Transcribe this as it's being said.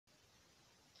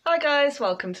Hi guys,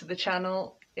 welcome to the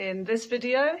channel. In this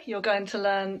video you're going to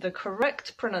learn the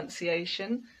correct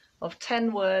pronunciation of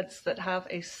 10 words that have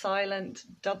a silent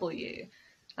W,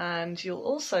 and you'll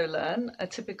also learn a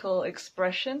typical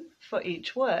expression for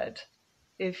each word.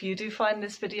 If you do find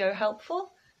this video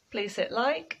helpful, please hit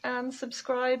like and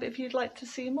subscribe if you'd like to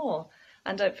see more,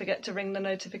 and don't forget to ring the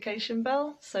notification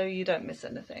bell so you don't miss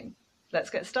anything.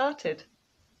 Let's get started.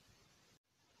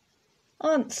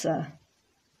 Answer.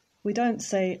 We don't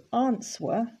say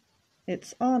answer,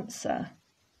 it's answer.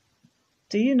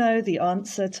 Do you know the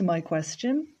answer to my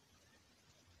question?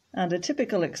 And a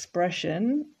typical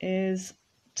expression is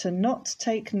to not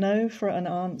take no for an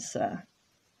answer.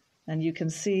 And you can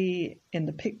see in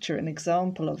the picture an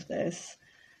example of this.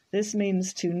 This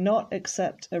means to not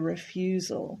accept a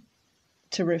refusal.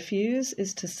 To refuse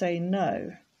is to say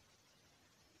no.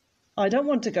 I don't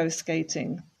want to go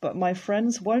skating, but my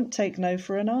friends won't take no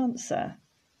for an answer.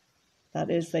 That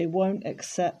is, they won't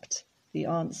accept the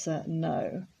answer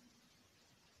no.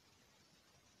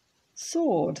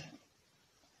 Sword,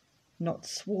 not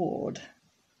sword.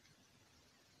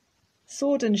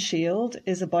 Sword and shield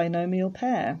is a binomial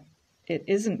pair. It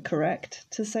isn't correct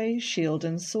to say shield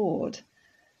and sword.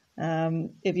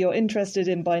 If you're interested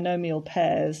in binomial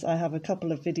pairs, I have a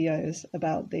couple of videos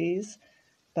about these,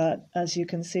 but as you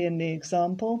can see in the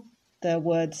example, they're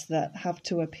words that have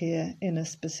to appear in a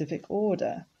specific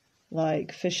order,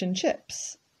 like fish and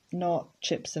chips, not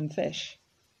chips and fish.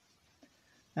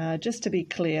 Just to be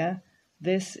clear,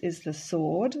 this is the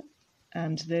sword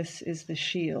and this is the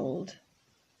shield.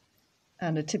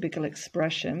 And a typical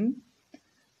expression,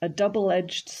 a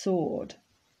double-edged sword.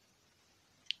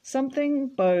 Something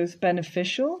both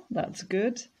beneficial, that's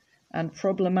good, and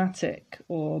problematic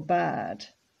or bad.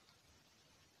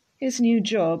 His new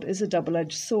job is a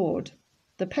double-edged sword.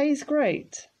 The pay's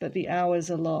great, but the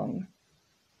hours are long.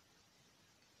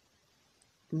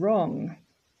 Wrong.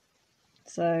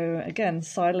 So again,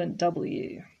 silent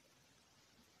W.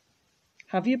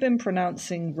 Have you been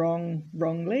pronouncing wrong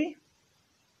wrongly?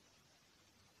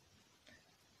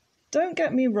 Don't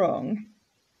get me wrong.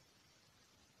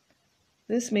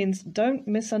 This means don't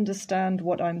misunderstand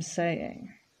what I'm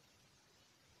saying.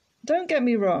 Don't get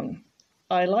me wrong.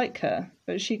 I like her,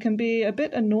 but she can be a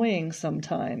bit annoying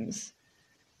sometimes.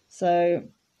 So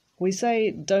we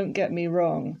say don't get me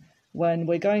wrong when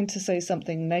we're going to say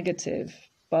something negative,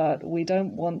 but we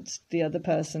don't want the other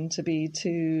person to be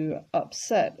too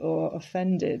upset or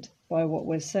offended by what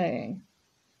we're saying.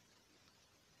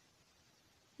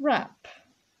 Wrap,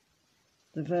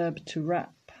 the verb to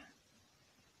wrap.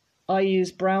 I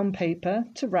use brown paper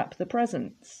to wrap the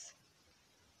presents.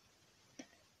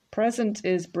 Present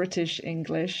is British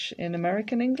English. In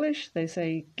American English, they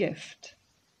say gift.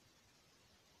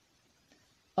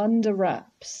 Under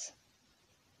wraps.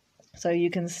 So you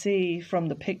can see from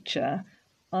the picture,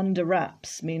 under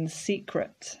wraps means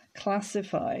secret,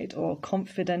 classified, or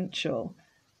confidential.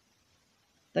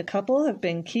 The couple have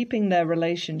been keeping their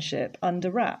relationship under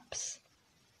wraps.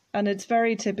 And it's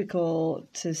very typical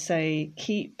to say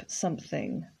keep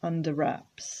something under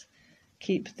wraps.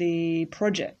 Keep the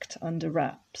project under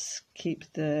wraps.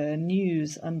 Keep the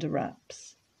news under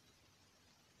wraps.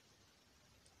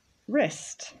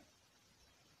 Wrist.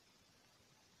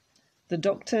 The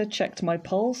doctor checked my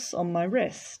pulse on my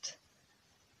wrist.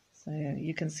 So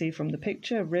you can see from the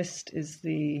picture, wrist is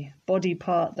the body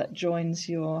part that joins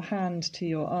your hand to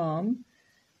your arm.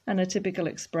 And a typical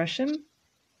expression,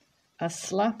 a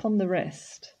slap on the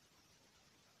wrist.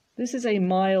 This is a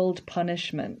mild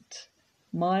punishment.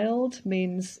 Mild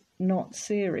means not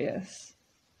serious.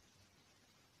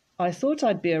 I thought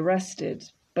I'd be arrested,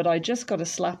 but I just got a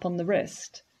slap on the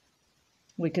wrist.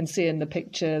 We can see in the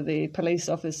picture the police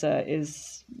officer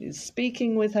is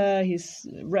speaking with her, he's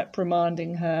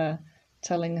reprimanding her,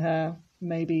 telling her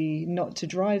maybe not to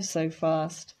drive so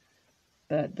fast,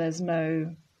 but there's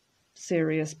no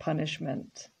serious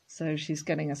punishment. So she's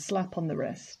getting a slap on the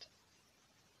wrist.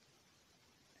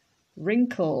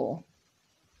 Wrinkle.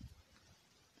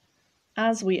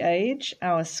 As we age,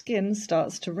 our skin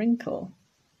starts to wrinkle.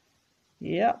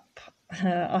 Yep,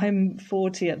 I'm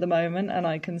 40 at the moment and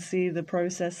I can see the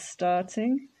process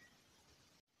starting.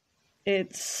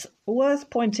 It's worth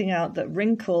pointing out that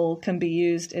wrinkle can be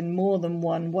used in more than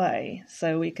one way.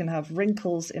 So we can have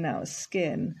wrinkles in our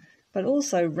skin, but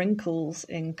also wrinkles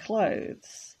in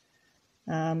clothes.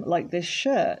 Like this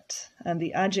shirt, and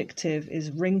the adjective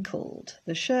is wrinkled.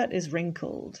 The shirt is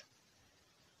wrinkled.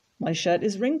 My shirt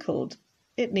is wrinkled.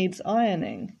 It needs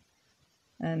ironing.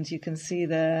 And you can see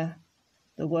there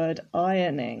the word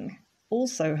ironing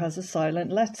also has a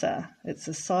silent letter. It's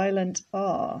a silent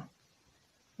R.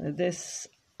 This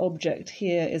object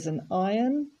here is an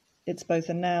iron. It's both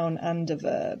a noun and a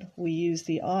verb. We use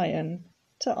the iron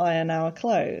to iron our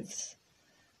clothes.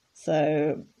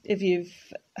 So if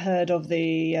you've heard of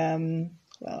the,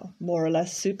 more or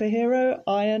less superhero,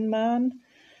 Iron Man,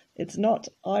 it's not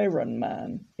Iron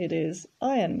Man, it is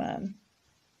Iron Man.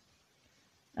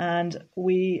 And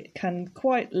we can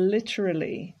quite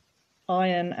literally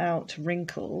iron out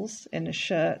wrinkles in a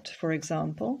shirt, for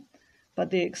example,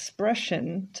 but the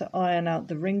expression to iron out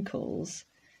the wrinkles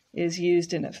is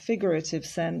used in a figurative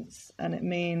sense, and it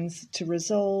means to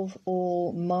resolve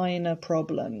all minor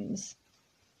problems.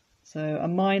 So a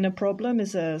minor problem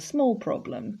is a small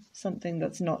problem, something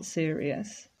that's not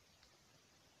serious.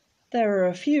 There are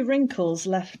a few wrinkles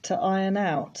left to iron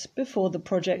out before the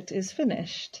project is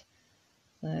finished.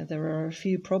 There are a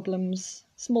few problems,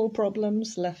 small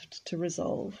problems left to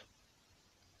resolve.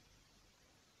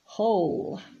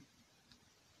 Whole.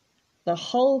 The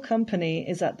whole company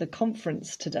is at the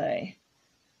conference today.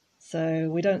 So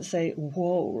we don't say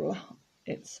whole,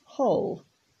 it's whole.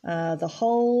 The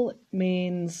whole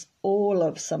means all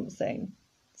of something.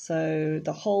 So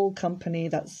the whole company,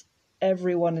 that's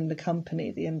everyone in the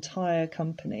company, the entire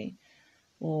company.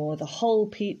 Or the whole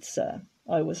pizza.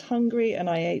 I was hungry and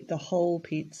I ate the whole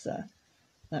pizza.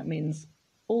 That means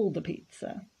all the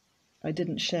pizza. I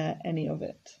didn't share any of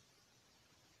it.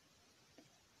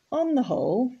 On the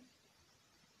whole.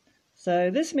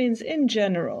 So this means in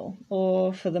general,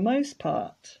 or for the most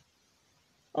part.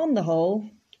 On the whole,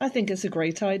 I think it's a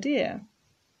great idea.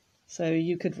 So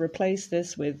you could replace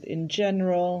this with in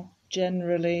general,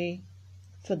 generally,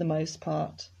 for the most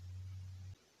part.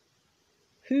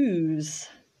 Whose?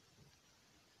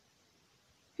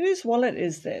 Whose wallet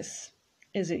is this?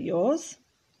 Is it yours?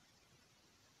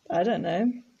 I don't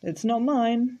know. It's not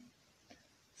mine.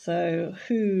 So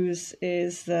whose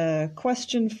is the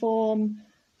question form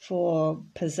for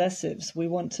possessives. We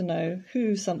want to know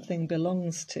who something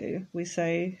belongs to. We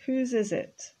say, whose is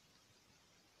it?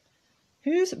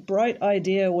 Whose bright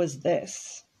idea was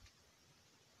this?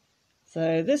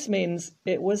 So this means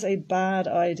it was a bad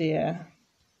idea.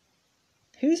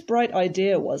 Whose bright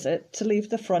idea was it to leave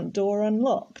the front door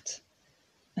unlocked?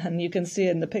 And you can see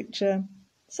in the picture,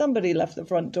 somebody left the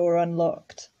front door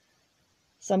unlocked.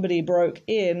 Somebody broke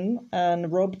in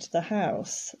and robbed the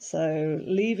house. So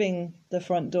leaving the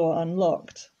front door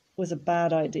unlocked was a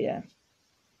bad idea.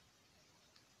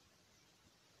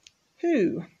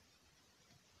 Who?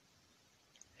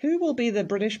 Who will be the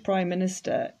British Prime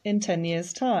Minister in 10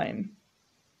 years' time?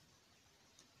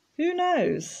 Who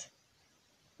knows?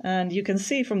 And you can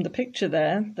see from the picture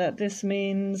there that this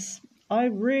means I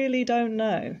really don't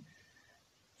know.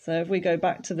 So if we go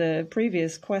back to the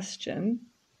previous question,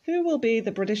 who will be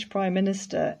the British Prime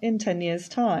Minister in 10 years'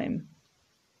 time?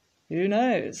 Who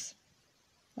knows?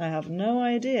 I have no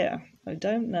idea. I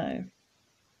don't know.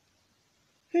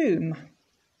 Whom?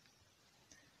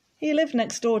 He lived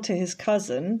next door to his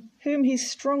cousin, whom he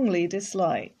strongly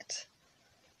disliked.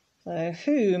 So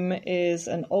whom is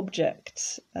an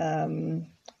object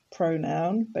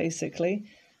pronoun, basically.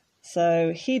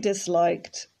 So he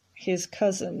disliked his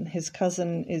cousin. His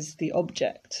cousin is the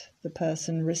object, the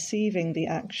person receiving the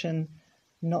action,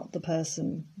 not the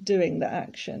person doing the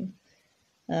action.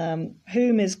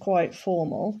 Whom is quite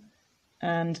formal,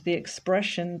 and the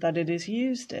expression that it is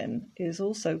used in is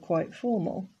also quite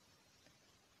formal.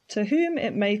 To whom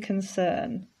it may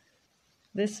concern.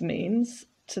 This means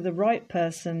to the right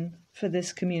person for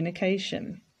this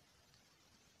communication.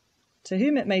 To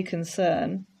whom it may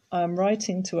concern, I'm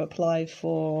writing to apply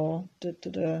for...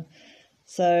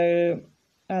 So,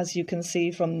 as you can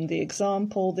see from the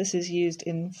example, this is used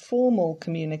in formal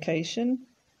communication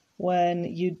when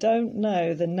you don't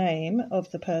know the name of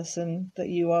the person that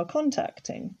you are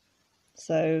contacting.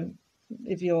 So,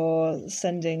 if you're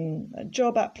sending a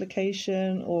job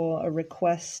application or a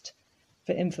request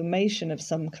for information of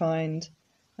some kind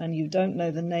and you don't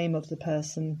know the name of the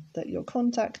person that you're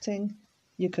contacting,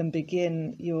 you can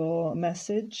begin your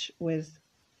message with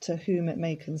to whom it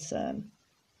may concern.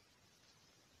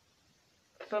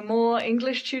 For more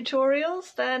English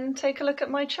tutorials, then take a look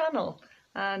at my channel.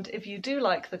 And if you do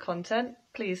like the content,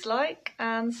 please like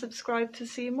and subscribe to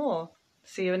see more.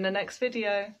 See you in the next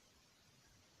video.